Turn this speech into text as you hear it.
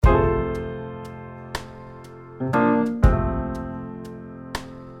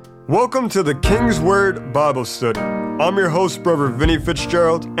Welcome to the King's Word Bible Study. I'm your host, Brother Vinny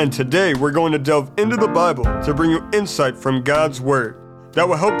Fitzgerald, and today we're going to delve into the Bible to bring you insight from God's Word that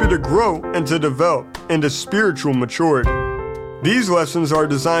will help you to grow and to develop into spiritual maturity. These lessons are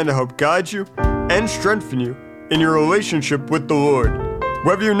designed to help guide you and strengthen you in your relationship with the Lord.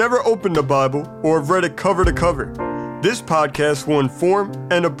 Whether you never opened the Bible or have read it cover to cover, this podcast will inform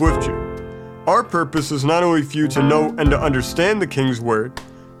and uplift you. Our purpose is not only for you to know and to understand the King's Word,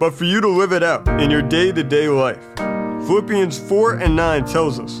 but for you to live it out in your day-to-day life. Philippians 4:9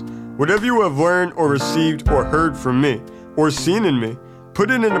 tells us, "Whatever you have learned or received or heard from me or seen in me, put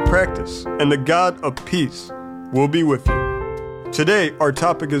it into practice, and the God of peace will be with you." Today, our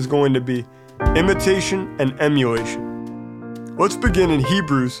topic is going to be imitation and emulation. Let's begin in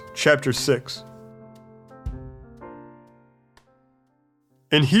Hebrews chapter 6.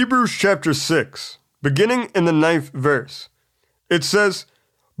 In Hebrews chapter 6, beginning in the 9th verse, it says,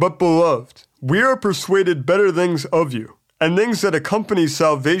 "But beloved, we are persuaded better things of you, and things that accompany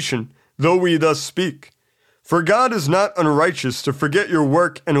salvation, though we thus speak. For God is not unrighteous to forget your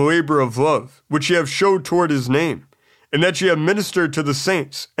work and labor of love, which ye have showed toward his name, and that ye have ministered to the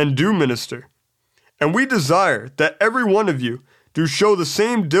saints, and do minister. And we desire that every one of you do show the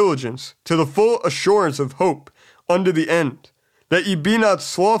same diligence to the full assurance of hope unto the end, that ye be not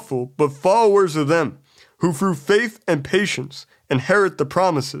slothful, but followers of them, who through faith and patience inherit the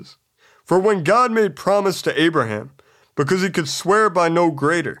promises. For when God made promise to Abraham, because he could swear by no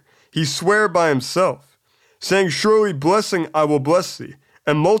greater, he sware by himself, saying, Surely blessing I will bless thee,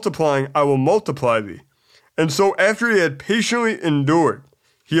 and multiplying I will multiply thee. And so after he had patiently endured,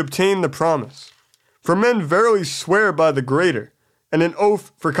 he obtained the promise. For men verily swear by the greater, and an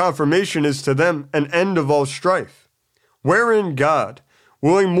oath for confirmation is to them an end of all strife. Wherein God,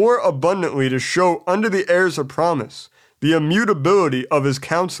 willing more abundantly to show unto the heirs of promise the immutability of his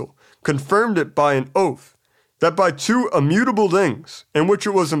counsel, confirmed it by an oath, that by two immutable things, in which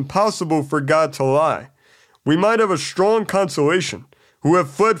it was impossible for God to lie, we might have a strong consolation, who have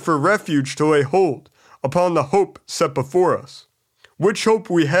fled for refuge to lay hold upon the hope set before us. Which hope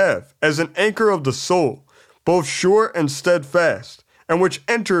we have, as an anchor of the soul, both sure and steadfast, and which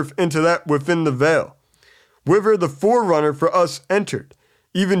entereth into that within the veil, whither the forerunner for us entered,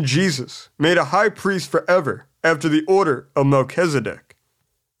 even Jesus, made a high priest forever, after the order of Melchizedek."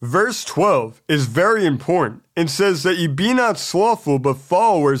 Verse 12 is very important and says that ye be not slothful, but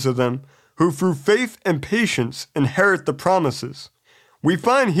followers of them, who through faith and patience inherit the promises. We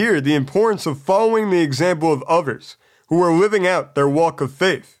find here the importance of following the example of others who are living out their walk of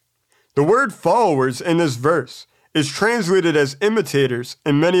faith. The word followers in this verse is translated as imitators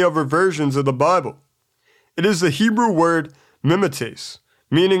in many other versions of the Bible. It is the Hebrew word mimetes,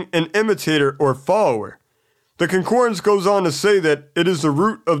 meaning an imitator or follower. The concordance goes on to say that it is the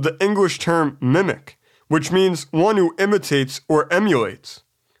root of the English term mimic, which means one who imitates or emulates.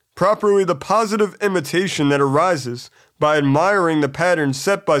 Properly, the positive imitation that arises by admiring the pattern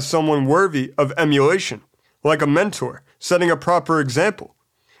set by someone worthy of emulation, like a mentor setting a proper example.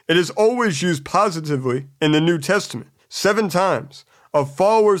 It is always used positively in the New Testament, 7 times, of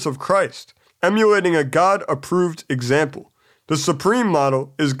followers of Christ, emulating a God-approved example. The supreme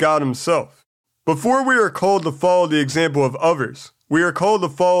model is God himself. Before we are called to follow the example of others, we are called to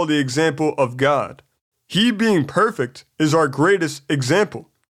follow the example of God. He, being perfect, is our greatest example.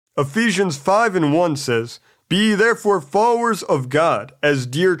 Ephesians 5:1 says, "Be ye therefore followers of God as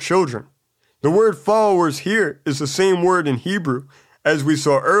dear children." The word followers here is the same word in Hebrew as we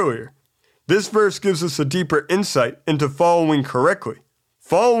saw earlier. This verse gives us a deeper insight into following correctly.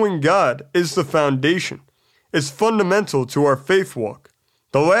 Following God is the foundation. It's fundamental to our faith walk.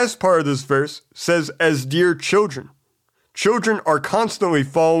 The last part of this verse says, "as dear children." Children are constantly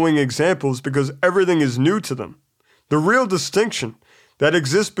following examples because everything is new to them. The real distinction that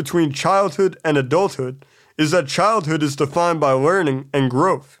exists between childhood and adulthood is that childhood is defined by learning and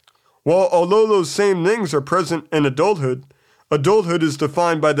growth, while although those same things are present in adulthood, adulthood is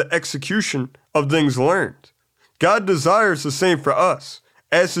defined by the execution of things learned. God desires the same for us,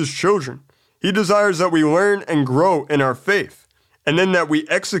 as his children. He desires that we learn and grow in our faith, and then that we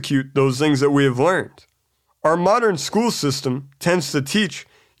execute those things that we have learned. Our modern school system tends to teach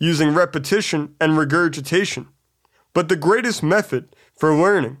using repetition and regurgitation. But the greatest method for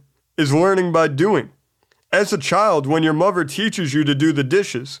learning is learning by doing. As a child, when your mother teaches you to do the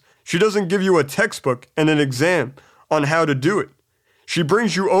dishes, she doesn't give you a textbook and an exam on how to do it. She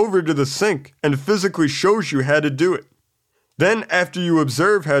brings you over to the sink and physically shows you how to do it. Then, after you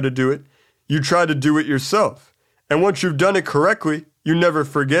observe how to do it, you try to do it yourself. And once you've done it correctly, you never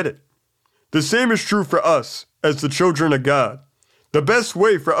forget it. The same is true for us as the children of God. The best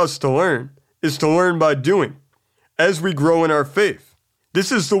way for us to learn is to learn by doing, as we grow in our faith.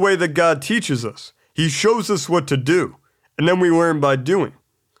 This is the way that God teaches us. He shows us what to do, and then we learn by doing.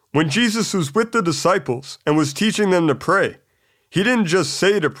 When Jesus was with the disciples and was teaching them to pray, he didn't just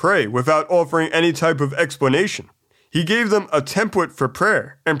say to pray without offering any type of explanation. He gave them a template for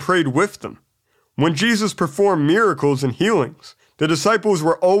prayer and prayed with them. When Jesus performed miracles and healings, the disciples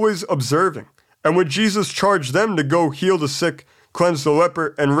were always observing. And when Jesus charged them to go heal the sick, cleanse the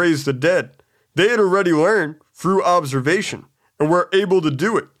leper, and raise the dead, they had already learned through observation and were able to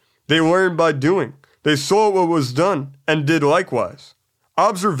do it. They learned by doing. They saw what was done and did likewise.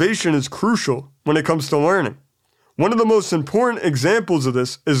 Observation is crucial when it comes to learning. One of the most important examples of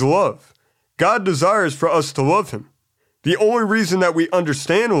this is love. God desires for us to love him. The only reason that we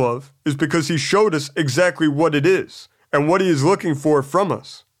understand love is because he showed us exactly what it is and what he is looking for from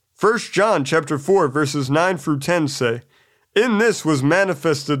us. 1 John chapter 4 verses 9 through 10 say, "In this was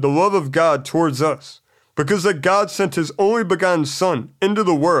manifested the love of God towards us, because that God sent his only begotten Son into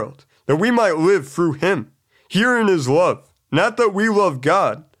the world, that we might live through him. Herein is love, not that we love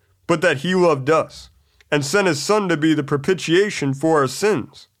God, but that he loved us, and sent his Son to be the propitiation for our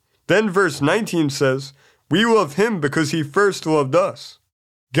sins." Then verse 19 says, "We love him because he first loved us."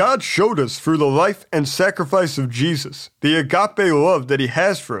 God showed us through the life and sacrifice of Jesus the agape love that he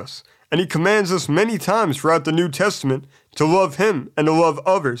has for us, and he commands us many times throughout the New Testament to love him and to love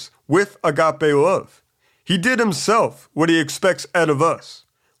others with agape love. He did himself what he expects out of us.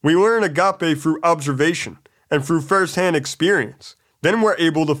 We learn agape through observation and through first-hand experience. Then we're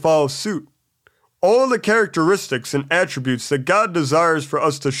able to follow suit. All the characteristics and attributes that God desires for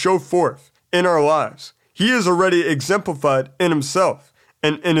us to show forth in our lives, he has already exemplified in himself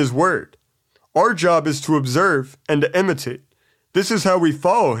and in his word. Our job is to observe and to imitate. This is how we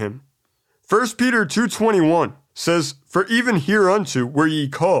follow him. 1 Peter 2:21 says, "For even hereunto were ye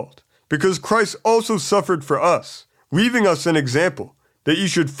called, because Christ also suffered for us, leaving us an example, that ye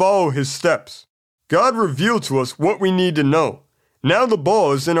should follow his steps." God revealed to us what we need to know. Now the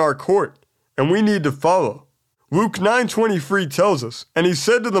ball is in our court, and we need to follow. Luke 9:23 tells us, "And he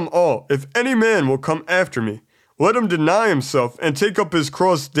said to them all, If any man will come after me, let him deny himself and take up his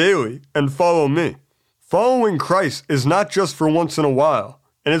cross daily and follow me." Following Christ is not just for once in a while,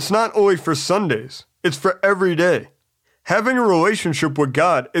 and it's not only for Sundays, it's for every day. Having a relationship with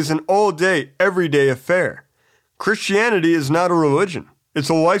God is an all-day, everyday affair. Christianity is not a religion, it's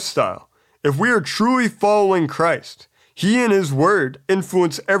a lifestyle. If we are truly following Christ, he and his word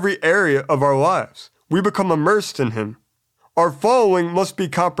influence every area of our lives. We become immersed in him. Our following must be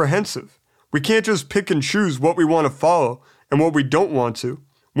comprehensive. We can't just pick and choose what we want to follow and what we don't want to.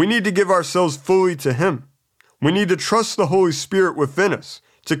 We need to give ourselves fully to him. We need to trust the Holy Spirit within us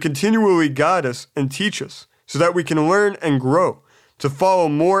to continually guide us and teach us so that we can learn and grow to follow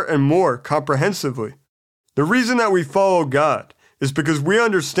more and more comprehensively. The reason that we follow God is because we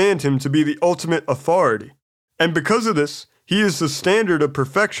understand him to be the ultimate authority. And because of this, he is the standard of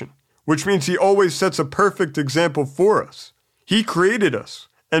perfection, which means he always sets a perfect example for us. He created us,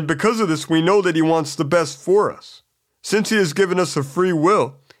 and because of this, we know that he wants the best for us. Since he has given us a free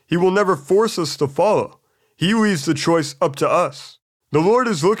will, he will never force us to follow. He leaves the choice up to us. The Lord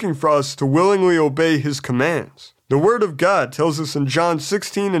is looking for us to willingly obey his commands. The word of God tells us in John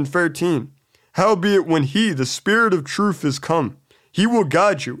 16:13, "Howbeit when he, the Spirit of truth, is come, he will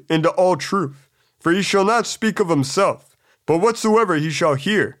guide you into all truth. For he shall not speak of himself, but whatsoever he shall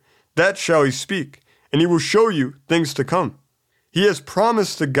hear, that shall he speak, and he will show you things to come." He has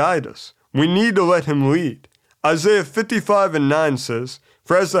promised to guide us. We need to let him lead. Isaiah 55:9 says,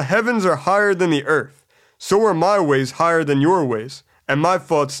 "For as the heavens are higher than the earth, so are my ways higher than your ways, and my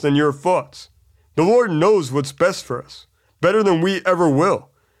thoughts than your thoughts." The Lord knows what's best for us, better than we ever will.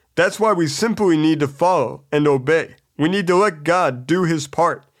 That's why we simply need to follow and obey. We need to let God do his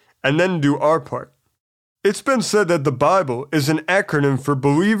part, and then do our part. It's been said that the Bible is an acronym for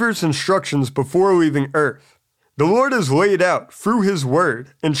believers' instructions before leaving earth. The Lord has laid out, through his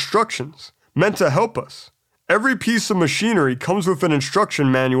word, instructions meant to help us. Every piece of machinery comes with an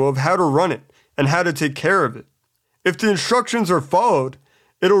instruction manual of how to run it and how to take care of it. If the instructions are followed,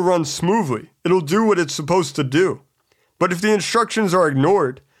 it'll run smoothly. It'll do what it's supposed to do. But if the instructions are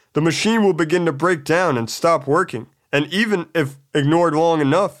ignored, the machine will begin to break down and stop working. And even if ignored long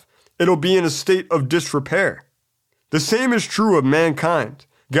enough, it'll be in a state of disrepair. The same is true of mankind.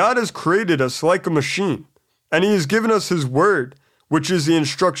 God has created us like a machine, and he has given us his word, which is the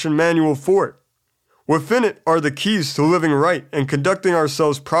instruction manual for it. Within it are the keys to living right and conducting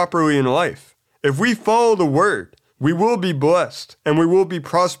ourselves properly in life. If we follow the word, we will be blessed and we will be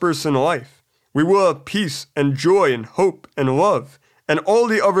prosperous in life. we will have peace and joy and hope and love and all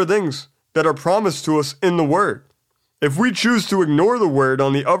the other things that are promised to us in the Word. If we choose to ignore the Word,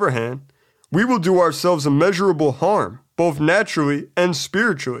 on the other hand, we will do ourselves immeasurable harm, both naturally and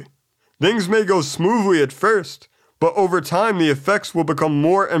spiritually. Things may go smoothly at first, but over time the effects will become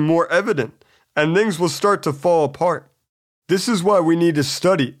more and more evident, and things will start to fall apart. This is why we need to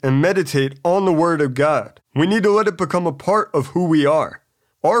study and meditate on the Word of God. We need to let it become a part of who we are.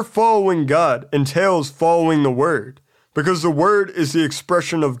 Our following God entails following the Word, because the Word is the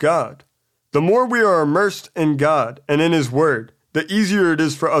expression of God. The more we are immersed in God and in His Word, the easier it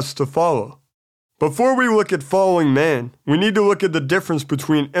is for us to follow. Before we look at following man, we need to look at the difference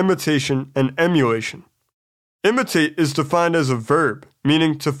between imitation and emulation. Imitate is defined as a verb,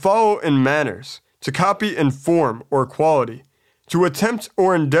 meaning to follow in manners, to copy in form or quality, to attempt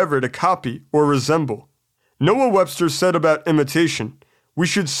or endeavor to copy or resemble. Noah Webster said about imitation, we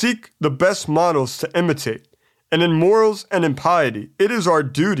should seek the best models to imitate, and in morals and in piety, it is our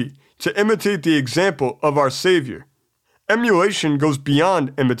duty to imitate the example of our Savior. Emulation goes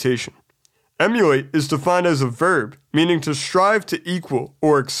beyond imitation. Emulate is defined as a verb, meaning to strive to equal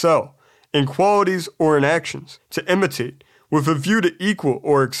or excel in qualities or in actions, to imitate, with a view to equal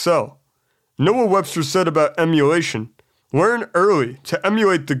or excel. Noah Webster said about emulation, learn early to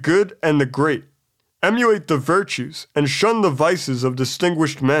emulate the good and the great. Emulate the virtues and shun the vices of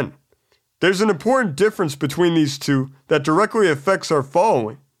distinguished men. There's an important difference between these two that directly affects our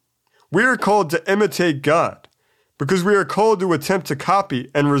following. We are called to imitate God, because we are called to attempt to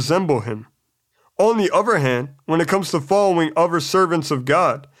copy and resemble Him. On the other hand, when it comes to following other servants of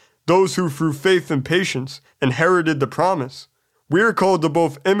God, those who through faith and patience inherited the promise, we are called to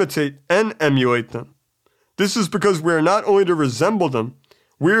both imitate and emulate them. This is because we are not only to resemble them,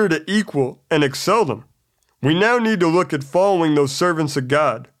 we are to equal and excel them. We now need to look at following those servants of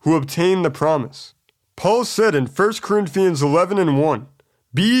God who obtained the promise. Paul said in 1 Corinthians 11:1,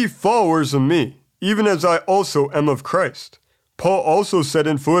 be ye followers of me, even as I also am of Christ. Paul also said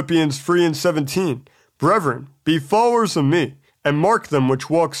in Philippians 3:17, brethren, be followers of me, and mark them which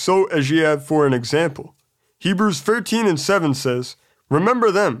walk so as ye have for an example. Hebrews 13:7 says,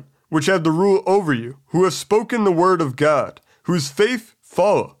 remember them which have the rule over you, who have spoken the word of God, whose faith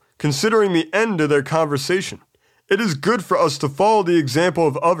follow, considering the end of their conversation. It is good for us to follow the example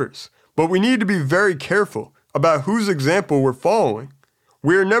of others, but we need to be very careful about whose example we're following.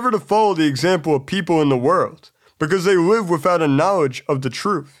 We are never to follow the example of people in the world, because they live without a knowledge of the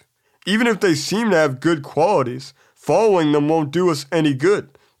truth. Even if they seem to have good qualities, following them won't do us any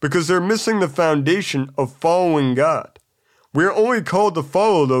good, because they're missing the foundation of following God. We are only called to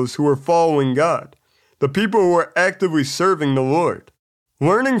follow those who are following God, the people who are actively serving the Lord.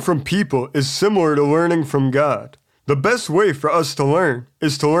 Learning from people is similar to learning from God. The best way for us to learn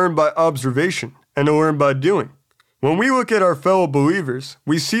is to learn by observation and to learn by doing. When we look at our fellow believers,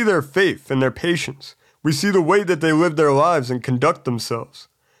 we see their faith and their patience. We see the way that they live their lives and conduct themselves.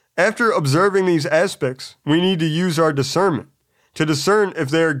 After observing these aspects, we need to use our discernment to discern if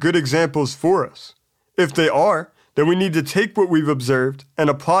they are good examples for us. If they are, then we need to take what we've observed and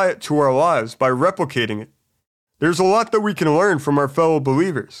apply it to our lives by replicating it. There's a lot that we can learn from our fellow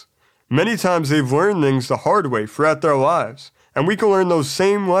believers. Many times they've learned things the hard way throughout their lives, and we can learn those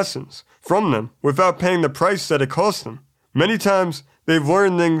same lessons from them without paying the price that it cost them. Many times they've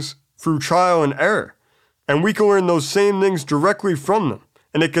learned things through trial and error, and we can learn those same things directly from them,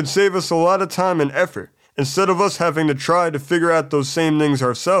 and it can save us a lot of time and effort instead of us having to try to figure out those same things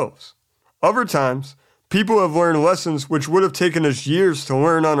ourselves. Other times, people have learned lessons which would have taken us years to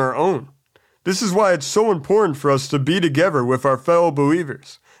learn on our own. This is why it's so important for us to be together with our fellow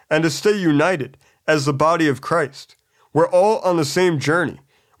believers and to stay united as the body of Christ. We're all on the same journey.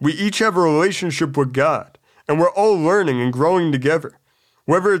 We each have a relationship with God, and we're all learning and growing together.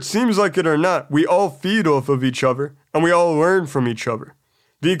 Whether it seems like it or not, we all feed off of each other, and we all learn from each other.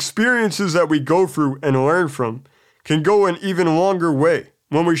 The experiences that we go through and learn from can go an even longer way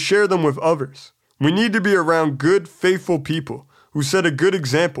when we share them with others. We need to be around good, faithful people who set a good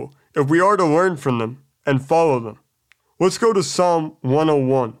example if we are to learn from them and follow them. Let's go to Psalm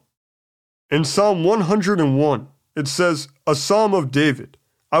 101. In Psalm 101, it says, a psalm of David,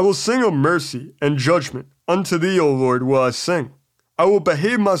 I will sing of mercy and judgment. Unto thee, O Lord, will I sing. I will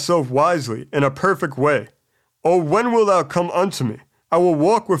behave myself wisely in a perfect way. O when wilt thou come unto me? I will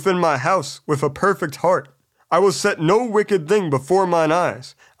walk within my house with a perfect heart. I will set no wicked thing before mine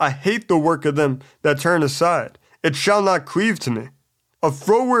eyes. I hate the work of them that turn aside. It shall not cleave to me. A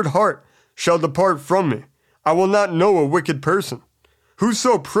froward heart shall depart from me. I will not know a wicked person.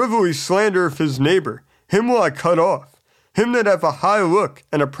 Whoso privily slandereth his neighbor, him will I cut off. Him that hath a high look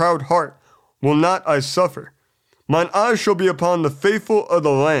and a proud heart, will not I suffer. Mine eyes shall be upon the faithful of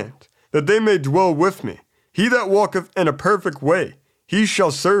the land, that they may dwell with me. He that walketh in a perfect way, he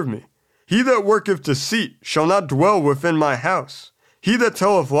shall serve me. He that worketh deceit shall not dwell within my house. He that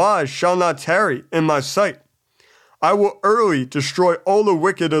telleth lies shall not tarry in my sight. I will early destroy all the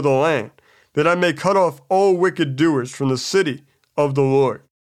wicked of the land, that I may cut off all wicked doers from the city of the Lord.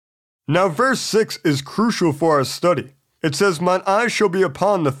 Now verse 6 is crucial for our study. It says, Mine eyes shall be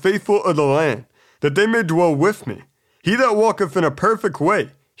upon the faithful of the land, that they may dwell with me. He that walketh in a perfect way,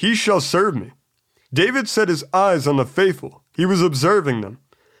 he shall serve me. David set his eyes on the faithful. He was observing them.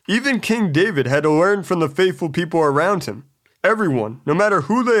 Even King David had to learn from the faithful people around him. Everyone, no matter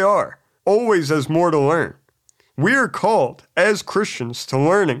who they are, always has more to learn. We are called, as Christians, to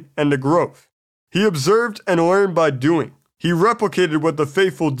learning and to growth. He observed and learned by doing. He replicated what the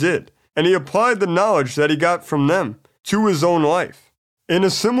faithful did, and he applied the knowledge that he got from them to his own life. In a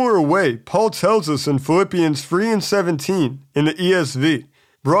similar way, Paul tells us in Philippians 3:17 in the ESV,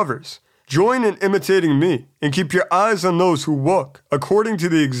 Brothers, join in imitating me, and keep your eyes on those who walk according to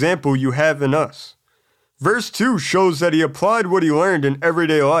the example you have in us. Verse 2 shows that he applied what he learned in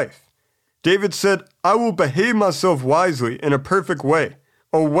everyday life. David said, I will behave myself wisely in a perfect way.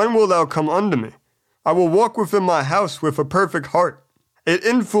 O when wilt thou come unto me? I will walk within my house with a perfect heart. It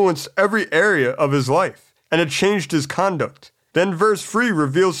influenced every area of his life, and it changed his conduct. Then verse 3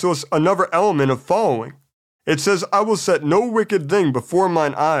 reveals to us another element of following. It says, I will set no wicked thing before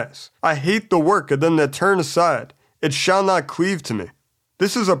mine eyes. I hate the work of them that turn aside. It shall not cleave to me.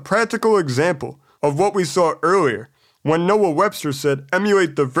 This is a practical example of what we saw earlier when Noah Webster said,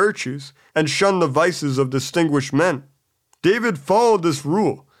 emulate the virtues and shun the vices of distinguished men. David followed this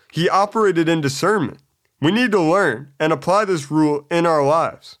rule. He operated in discernment. We need to learn and apply this rule in our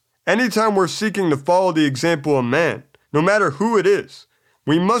lives. Anytime we're seeking to follow the example of man, no matter who it is,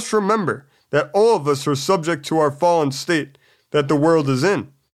 we must remember that all of us are subject to our fallen state that the world is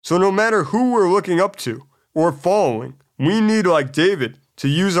in. So no matter who we're looking up to or following, we need, like David, to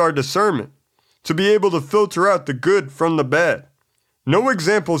use our discernment, to be able to filter out the good from the bad. No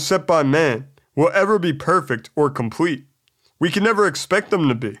example set by man will ever be perfect or complete. We can never expect them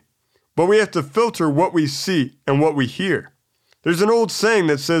to be, but we have to filter what we see and what we hear. There's an old saying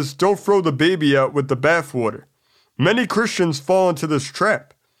that says, don't throw the baby out with the bathwater. Many Christians fall into this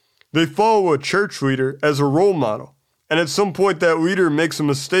trap. They follow a church leader as a role model, and at some point that leader makes a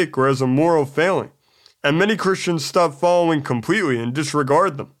mistake or has a moral failing, and many Christians stop following completely and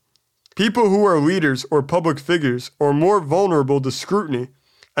disregard them. People who are leaders or public figures are more vulnerable to scrutiny,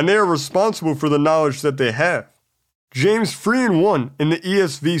 and they are responsible for the knowledge that they have. James 3:1 in the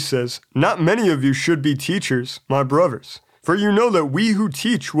ESV says, Not many of you should be teachers, my brothers, for you know that we who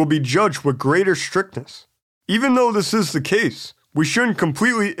teach will be judged with greater strictness. Even though this is the case, we shouldn't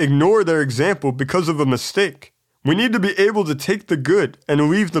completely ignore their example because of a mistake. We need to be able to take the good and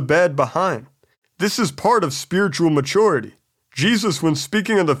leave the bad behind. This is part of spiritual maturity. Jesus, when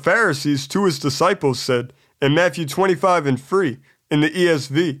speaking of the Pharisees to his disciples, said in Matthew 25:3 in the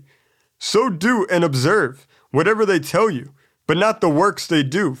ESV, So do and observe whatever they tell you, but not the works they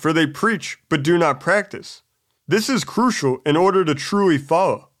do, for they preach but do not practice. This is crucial in order to truly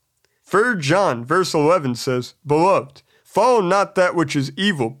follow. 3 John verse 11 says, Beloved, follow not that which is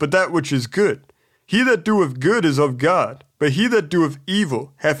evil, but that which is good. He that doeth good is of God, but he that doeth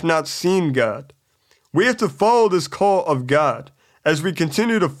evil hath not seen God. We have to follow this call of God as we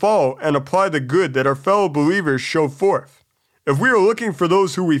continue to follow and apply the good that our fellow believers show forth. If we are looking for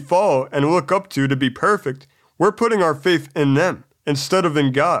those who we follow and look up to be perfect, we're putting our faith in them instead of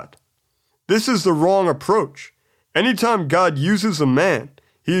in God. This is the wrong approach. Anytime God uses a man,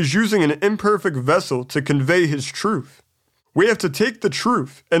 he is using an imperfect vessel to convey his truth. We have to take the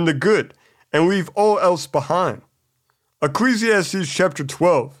truth and the good and leave all else behind. Ecclesiastes chapter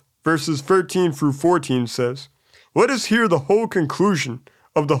 12, verses 13 through 14 says, Let us hear the whole conclusion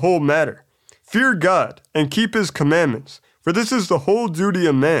of the whole matter. Fear God and keep his commandments, for this is the whole duty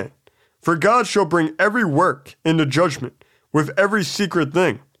of man. For God shall bring every work into judgment with every secret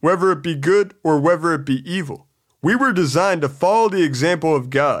thing, whether it be good or whether it be evil. We were designed to follow the example of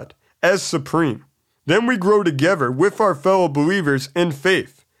God as supreme. Then we grow together with our fellow believers in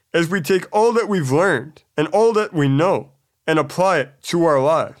faith as we take all that we've learned and all that we know and apply it to our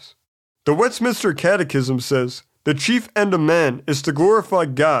lives. The Westminster Catechism says, The chief end of man is to glorify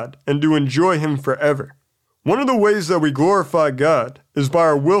God and to enjoy him forever. One of the ways that we glorify God is by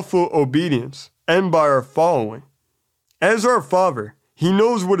our willful obedience and by our following. As our Father, he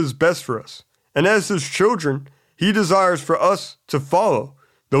knows what is best for us, and as his children, he desires for us to follow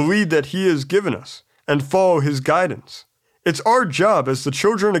the lead that he has given us and follow his guidance. It's our job as the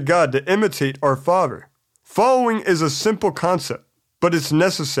children of God to imitate our Father. Following is a simple concept, but it's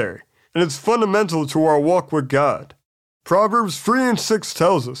necessary, and it's fundamental to our walk with God. Proverbs 3:6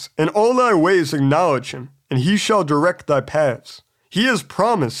 tells us, "In all thy ways acknowledge him, and he shall direct thy paths." He has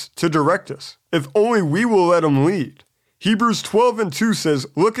promised to direct us, if only we will let him lead. Hebrews 12:2 says,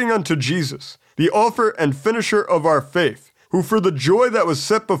 "Looking unto Jesus, the author and finisher of our faith, who for the joy that was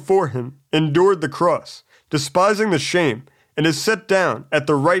set before him endured the cross, despising the shame, and is set down at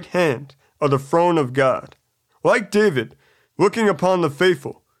the right hand of the throne of God." Like David, looking upon the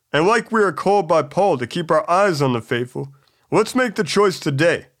faithful, and like we are called by Paul to keep our eyes on the faithful, let's make the choice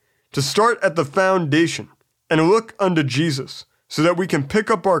today to start at the foundation and look unto Jesus so that we can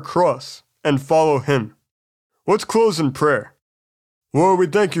pick up our cross and follow him. Let's close in prayer. Lord, we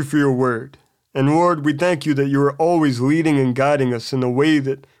thank you for your word. And Lord, we thank you that you are always leading and guiding us in the way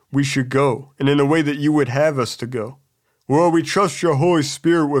that we should go and in the way that you would have us to go. Lord, we trust your Holy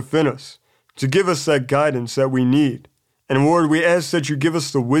Spirit within us to give us that guidance that we need. And Lord, we ask that you give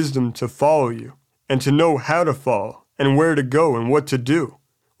us the wisdom to follow you and to know how to follow and where to go and what to do.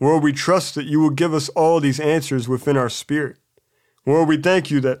 Lord, we trust that you will give us all these answers within our spirit. Lord, we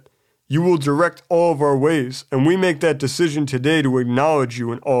thank you that you will direct all of our ways, and we make that decision today to acknowledge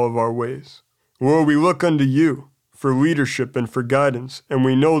you in all of our ways. Lord, we look unto you for leadership and for guidance, and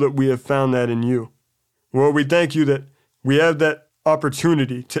we know that we have found that in you. Lord, we thank you that we have that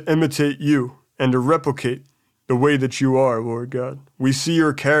opportunity to imitate you and to replicate the way that you are, Lord God. We see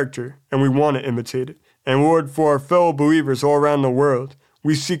your character, and we want to imitate it. And Lord, for our fellow believers all around the world,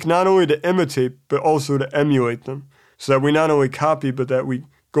 we seek not only to imitate, but also to emulate them, so that we not only copy, but that we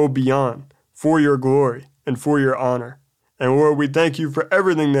go beyond for your glory and for your honor. And Lord, we thank you for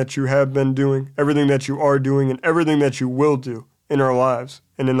everything that you have been doing, everything that you are doing, and everything that you will do in our lives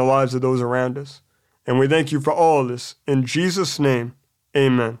and in the lives of those around us. And we thank you for all of this. In Jesus' name,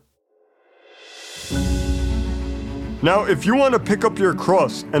 amen. Now, if you want to pick up your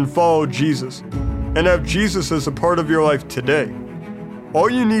cross and follow Jesus and have Jesus as a part of your life today, all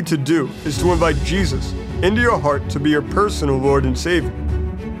you need to do is to invite Jesus into your heart to be your personal Lord and Savior.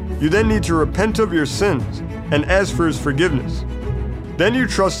 You then need to repent of your sins and ask for his forgiveness. Then you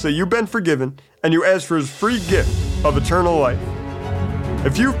trust that you've been forgiven and you ask for his free gift of eternal life.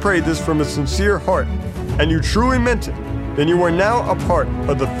 If you've prayed this from a sincere heart and you truly meant it, then you are now a part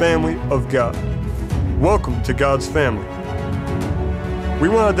of the family of God. Welcome to God's family. We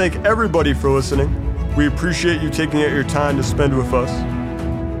want to thank everybody for listening. We appreciate you taking out your time to spend with us.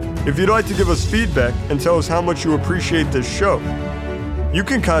 If you'd like to give us feedback and tell us how much you appreciate this show, you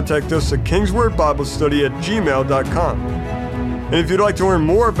can contact us at kingswordbiblestudy@gmail.com. And if you'd like to learn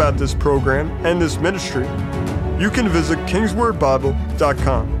more about this program and this ministry, you can visit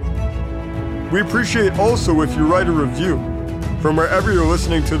kingswordbible.com. We appreciate also if you write a review from wherever you're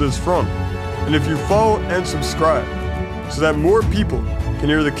listening to this from, and if you follow and subscribe so that more people can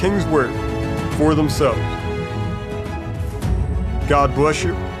hear the King's Word for themselves. God bless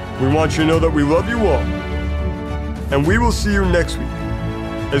you. We want you to know that we love you all. And we will see you next week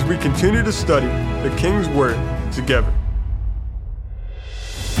as we continue to study the King's Word together.